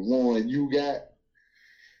grab the one you got,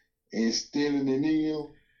 instill it in them,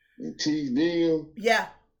 and teach them. Yeah.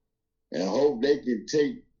 And hope they can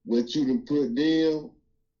take what you done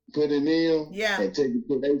put in them, yeah, and take it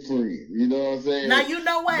to their friend. You know what I'm saying? Now you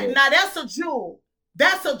know what? Now that's a jewel.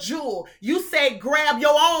 That's a jewel. You say grab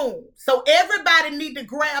your own. So everybody need to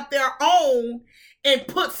grab their own and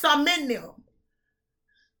put some in them.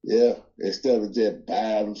 Yeah, instead of just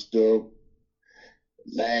buying them stuff,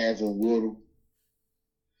 laughing with them,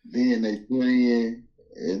 being their friend,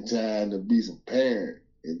 and trying to be some parent,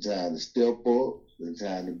 and trying to step up, and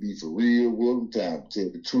trying to be for real with them, trying to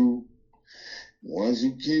tell the truth. Once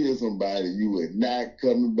you kill somebody, you are not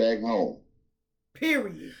coming back home.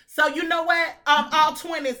 Period. So you know what? All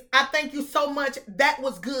 20s, I thank you so much. That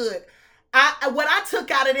was good. What I took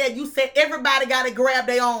out of that, you said everybody got to grab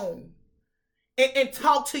their own and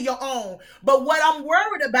talk to your own. But what I'm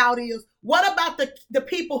worried about is, what about the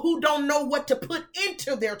people who don't know what to put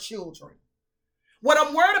into their children? What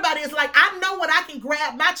I'm worried about is, like, I know what I can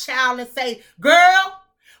grab my child and say, girl,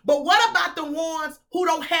 but what about the ones who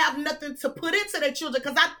don't have nothing to put into their children?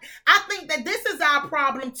 Because I think that this is our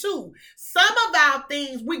problem too. Some of our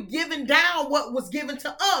things, we're giving down what was given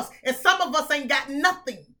to us, and some of us ain't got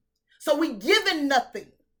nothing. So we giving nothing.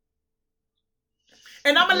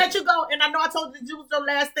 And I'm going to let you go. And I know I told you this was your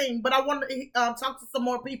last thing, but I want to talk to some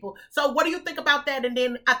more people. So what do you think about that? And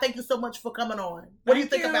then I thank you so much for coming on. What do you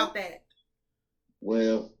think about that?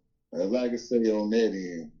 Well, as I can say on that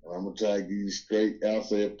end, I'm going to try to give you straight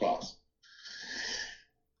answer if possible.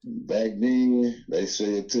 Back then, they said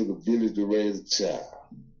it took a village to raise a child.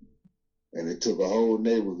 And it took a whole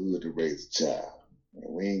neighborhood to raise a child.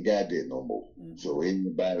 And we ain't got that no more. Mm-hmm. So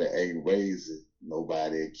anybody ain't raising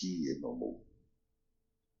nobody a kid no more.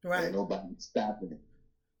 Right. Ain't nobody stopping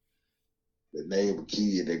the neighbor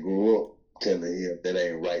kid that grew up telling him that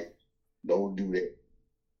ain't right. Don't do that.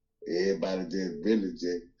 Everybody just really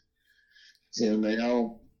just telling their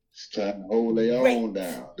own, trying to hold their own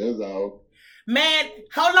down. That's all. Man,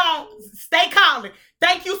 hold on. Stay calling.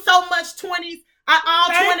 Thank you so much, 20s.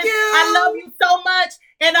 Thank you. I love you so much.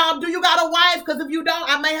 And do you got a wife? Because if you don't,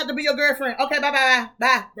 I may have to be your girlfriend. Okay, bye.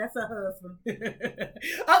 That's her husband.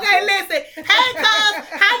 Okay, listen. Hey, cuz,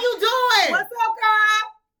 how you doing? What's up, cuz?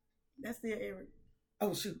 That's still Eric.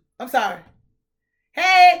 Oh, shoot. I'm sorry.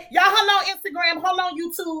 Hey, y'all, hold on Instagram. Hold on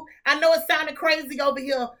YouTube. I know it sounded crazy over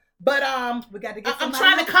here, but we got to get I'm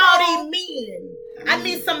trying to call these men. I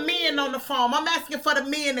need some men on the phone. I'm asking for the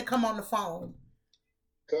men to come on the phone.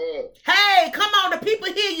 Hey, come on, the people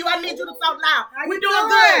hear you. I need you to talk loud. We're doing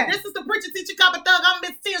good. This is the Preacher Teacher Cup of Thug. I'm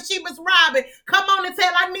Miss Tia, she Miss Robin. Come on and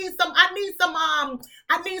tell. I need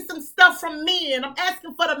some stuff from men. I'm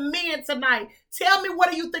asking for the men tonight. Tell me, what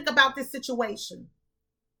do you think about this situation?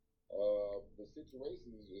 The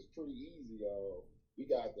situation is pretty easy. We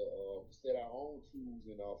got to set our own tools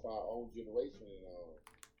and for our own generation and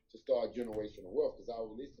to start generational wealth. Because I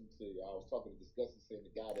was discussing saying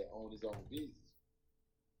the guy that owned his own business.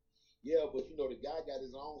 Yeah, but the guy got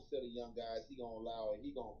his own set of young guys. He gonna allow it. He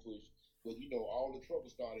gonna push. But all the trouble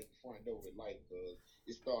started at the front door in life because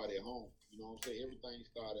it started at home. You know what I'm saying? Everything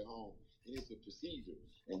started at home, and it's a procedure.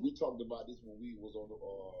 And we talked about this when we was on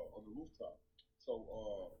the rooftop. So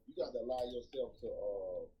you got to allow yourself to.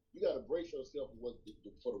 You got to brace yourself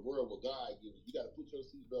for the world what God gives you. You got to put your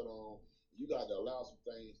seatbelt on. You got to allow some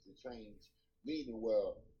things to change. Meaning,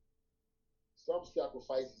 some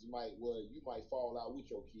sacrifices you might fall out with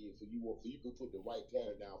your kids, so you can put the right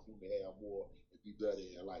pattern down for them to have more and be better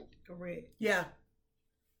in life. Correct. Yeah.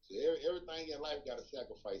 So everything in life got a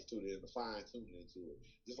sacrifice to it and a fine tuning into it.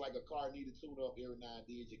 Just like a car need to tune up every now and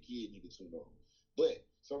then, your kid need to tune up. But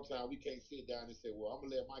sometimes we can't sit down and say, well, I'm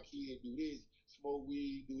gonna let my kid do this, smoke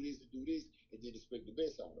weed, do this, and then expect the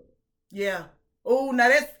best out of it. Yeah. Oh, now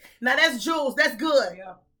that's Jules. That's good.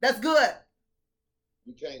 Yeah. That's good.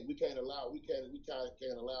 We can't allow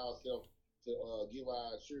ourselves to give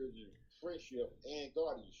our children friendship and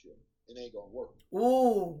guardianship. It ain't gonna work.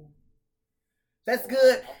 Ooh, that's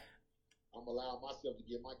good. I'm allowing myself to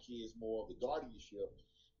give my kids more of the guardianship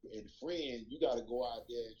and friend. You got to go out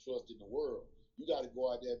there and trust in the world. You got to go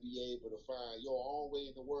out there and be able to find your own way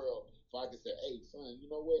in the world. If I can say, hey, son, you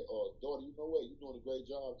know what? Or daughter, you know what? You're doing a great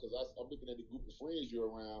job because I'm looking at the group of friends you're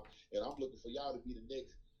around, and I'm looking for y'all to be the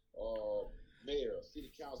next mayor, city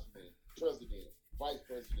councilman, president, vice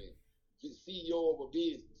president, CEO of a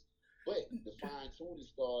business. But the fine tuning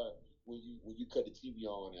start when you cut the TV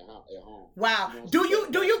on at home. Wow. You know,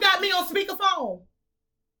 Do you got me on speakerphone?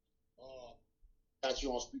 Got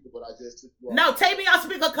you on speaker, but I just took you off. No, take me on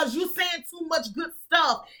speaker because you saying too much good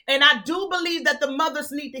stuff. And I do believe that the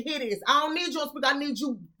mothers need to hear this. I don't need you on speaker. I need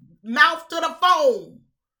you mouth to the phone.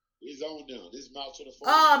 It's on them. This mouth to the phone.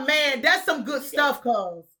 Oh, man, that's some good stuff,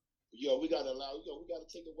 cuz. Yo, we gotta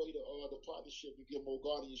take away the partnership and give more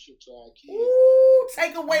guardianship to our kids. Ooh,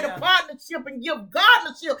 take away the partnership and give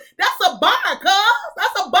guardianship. That's a bar, cuz.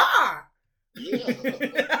 That's a bar. Yeah. Because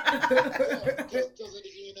at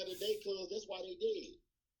the end of the day, cuz that's why they did.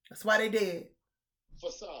 That's why they did.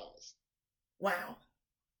 Facades. Wow.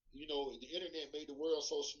 You know, the internet made the world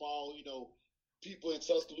so small, you know, people in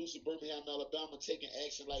Tuscaloosa, Birmingham, Alabama taking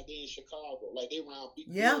action like they in Chicago, like they around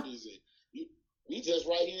big buildings. And we just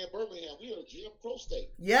right here in Birmingham. We are a Jim Crow state.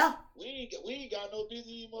 Yeah. We ain't got no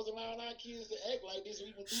business even allowing our kids to act like this or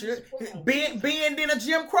even do Sure. this. Being in a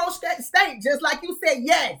Jim Crow state, just like you said,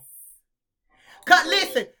 yes. Cause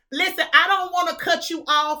listen, I don't want to cut you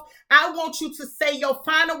off. I want you to say your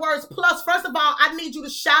final words. Plus, first of all, I need you to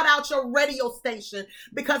shout out your radio station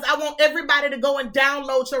because I want everybody to go and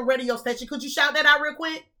download your radio station. Could you shout that out real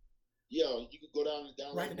quick? Yeah, you can go down and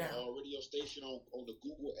download my radio station on the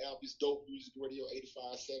Google app. It's Dope Music Radio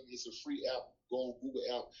 85.7. It's a free app. Go on Google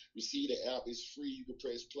app. Receive the app. It's free. You can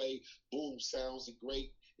press play. Boom, sounds and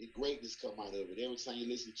greatness come out of it. Every time you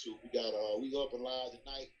listen to it, we up and live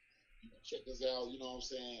tonight. You can check us out, you know what I'm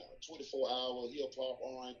saying, 24-hour hip-hop,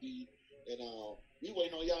 R&B, and we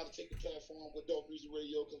waiting on y'all to take the platform with Dope Music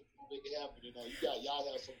Radio because we make it happen. And y'all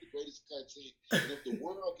have some of the greatest content, and if the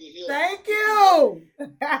world can hear Thank you. if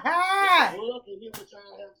the world can hear what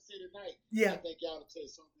y'all have to say tonight, Yeah. I think y'all will tell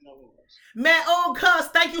something else. Man, cuz,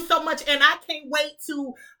 thank you so much. And I can't wait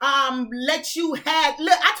to let you look,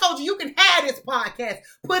 I told you can have this podcast.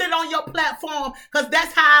 Put it on your platform because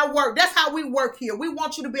that's how I work. That's how we work here. We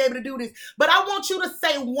want you to be able to do this. But I want you to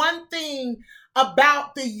say one thing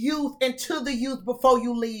about the youth and to the youth before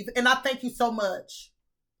you leave. And I thank you so much.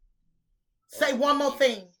 Say one more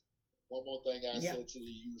thing. One more thing I said to the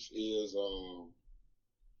youth is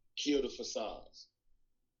kill the facades.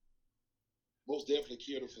 Most definitely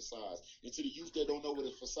kill the facades. And to the youth that don't know what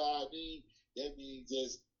a facade means, that means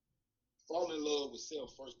just fall in love with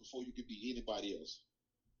self first before you can be anybody else.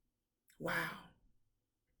 Wow.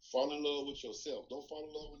 Fall in love with yourself. Don't fall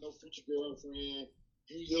in love with no future girlfriend.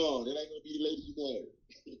 You young. That ain't gonna be the lady you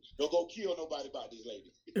marry. Don't go kill nobody about this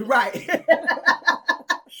lady. Right.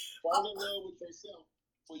 Fall in love with yourself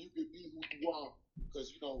so you can be who you are.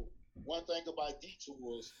 Because, you know, one thing about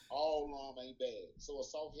detours, all of them ain't bad. So a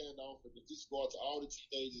soft handoff, and just go out to all the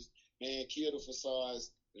teenagers, man, kill the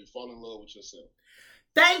facades and fall in love with yourself.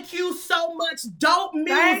 Thank you so much. Dope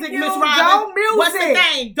Music, you. Miss Robin. Dope Music. What's the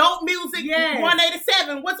thing? Dope Music, Yes.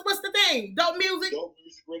 187. What's the thing? Dope Music? Dope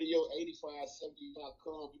Music Radio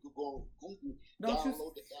 8570.com. You can go on Google,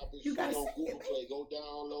 download the app. It's you free gotta on say Google it, Play. Go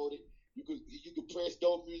download it. You can press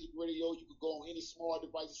Dope Music Radio. You can go on any smart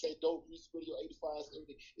device and say Dope Music Radio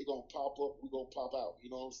 8570. It's gonna pop up. We're gonna pop out. You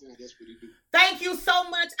know what I'm saying? That's what it do. Thank you so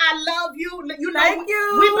much. I love you. You know, Thank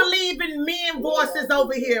you. we believe in men voices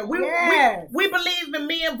over here. We believe in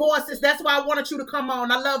men voices. That's why I wanted you to come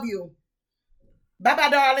on. I love you. Bye-bye,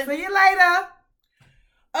 darling. See you later.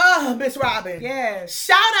 Oh, Miss Robin. Yes.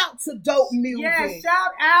 Shout out to Dope Music. Yes,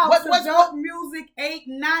 shout out What's to Dope Music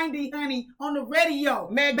 890, honey, on the radio.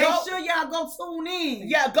 Man, Make sure y'all go tune in.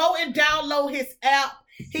 Yeah, go and download his app.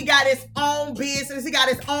 He got his own business. He got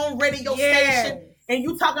his own radio station. And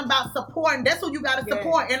you talking about supporting. That's who you got to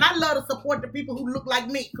support. And I love to support the people who look like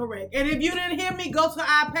me. Correct. And if you didn't hear me, go to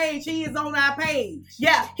our page. He is on our page.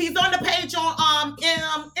 Yeah, he's on the page on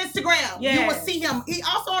Instagram. Yes. You will see him. He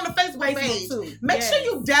also on the Facebook page. Too. Make sure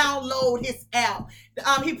you download his app.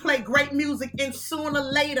 He played great music, and sooner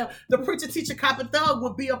or later, the Preacher Teacher Cop and Thug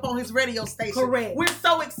will be up on his radio station. Correct. We're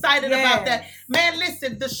so excited about that. Man,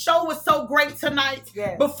 listen, the show was so great tonight.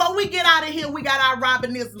 Yes. Before we get out of here, we got our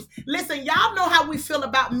Robinisms. Listen, y'all know how we feel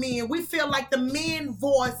about men. We feel like the men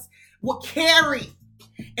voice will carry.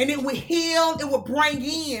 And it will heal, it will bring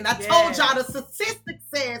in. I told y'all the statistic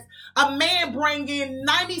says a man bring in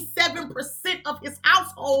 97% of his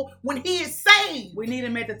household when he is saved. We need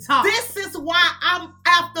him at the top. This is why I'm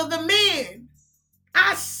after the men.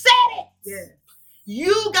 I said it. Yeah.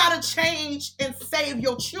 You got to change and save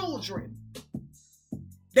your children.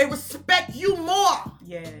 They respect you more.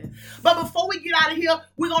 Yes. But before we get out of here,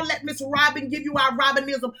 we're going to let Miss Robin give you our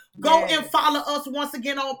Robinism. Go Yes. and follow us once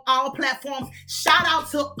again on all platforms. Shout out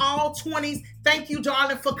to all 20s. Thank you,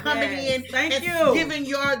 darling, for coming Yes. in Thank and you. giving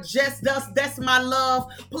your Just Us. That's my love.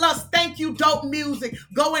 Plus, thank you, Dope Music.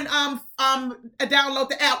 Go and download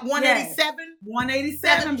the app 187.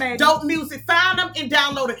 187, baby. Dope Music. Find them and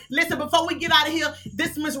download it. Listen, before we get out of here,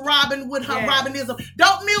 this Miss Robin with her Yes. Robinism.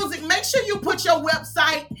 Dope Music, make sure you put your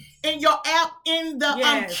website and your app in the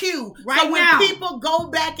Yes. queue. Right so when now. people go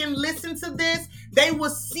back and listen to this, they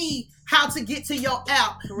will see how to get to your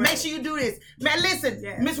app. Correct. Make sure you do this. Man, listen,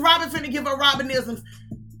 Yes. Miss Robin finna give her Robinisms.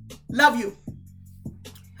 Love you.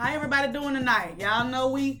 How everybody doing tonight? Y'all know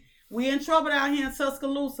we in trouble down here in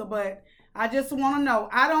Tuscaloosa, but I just want to know,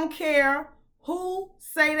 I don't care who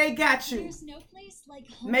say they got you. There's no place like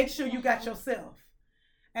home. Make sure you got yourself.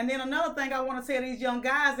 And then another thing I want to tell these young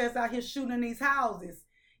guys that's out here shooting in these houses,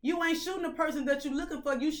 you ain't shooting the person that you're looking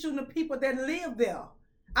for. You shooting the people that live there.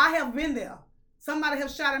 I have been there. Somebody have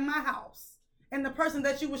shot in my house, and the person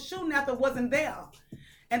that you were shooting after wasn't there.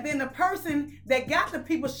 And then the person that got the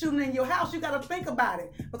people shooting in your house, you got to think about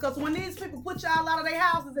it. Because when these people put y'all out of their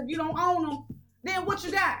houses, if you don't own them, then what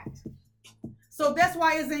you got? So that's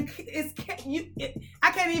why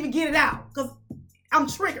I can't even get it out because I'm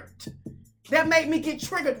triggered. That made me get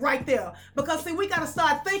triggered right there. Because see, we got to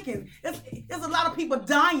start thinking. There's a lot of people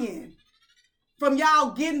dying from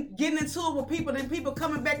y'all getting into it with people, then people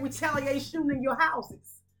coming back retaliate shooting in your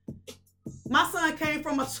houses. My son came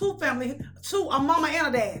from a a mama and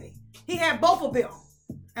a daddy. He had both of them.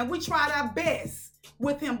 And we tried our best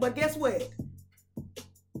with him. But guess what?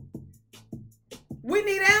 We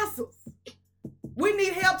need answers. We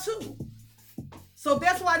need help too. So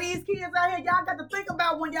that's why these kids out here, y'all got to think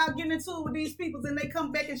about when y'all get into it with these people and they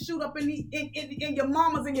come back and shoot up in your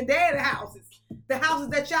mamas and your daddy houses. The houses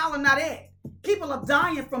that y'all are not at. People are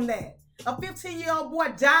dying from that. A 15-year-old boy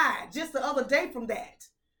died just the other day from that.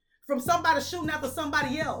 From somebody shooting after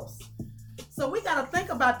somebody else. So we got to think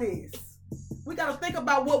about this. We got to think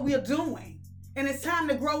about what we're doing. And it's time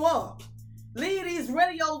to grow up. Leave these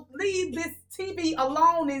radios, leave this TV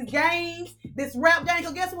alone, these games, this rap game.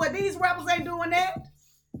 Because guess what? These rappers ain't doing that.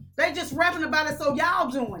 They just rapping about it, so y'all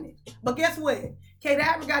doing it. But guess what? Kate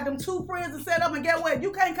Average got them 2 friends to set up, and get what?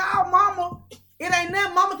 You can't call mama. It ain't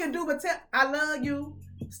nothing mama can do but tell, I love you.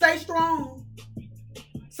 Stay strong.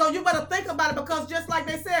 So you better think about it, because just like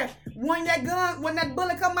they said, when that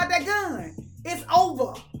bullet come out that gun, it's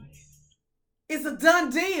over. It's a done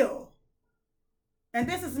deal. And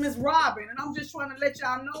this is Miss Robin, and I'm just trying to let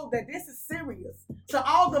y'all know that this is serious. To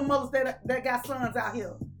all the mothers that got sons out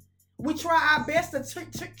here. We try our best to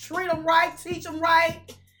treat them right, teach them right,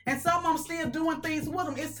 and some of them still doing things with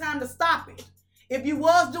them. It's time to stop it. If you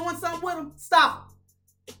was doing something with them, stop.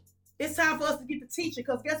 It's time for us to get to teaching,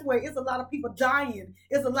 because guess what? It's a lot of people dying.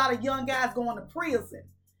 It's a lot of young guys going to prison.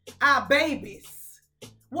 Our babies.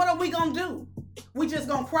 What are we going to do? We just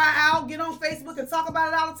going to cry out, get on Facebook and talk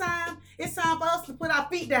about it all the time? It's time for us to put our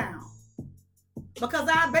feet down. Because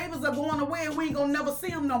our babies are going away and we ain't going to never see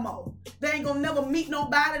them no more. They ain't going to never meet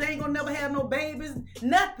nobody. They ain't going to never have no babies.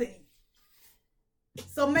 Nothing.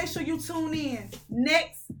 So make sure you tune in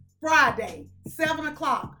next Friday, 7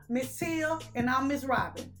 o'clock. Miss Tia and I'm Miss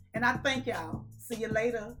Robin. And I thank y'all. See you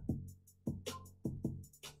later.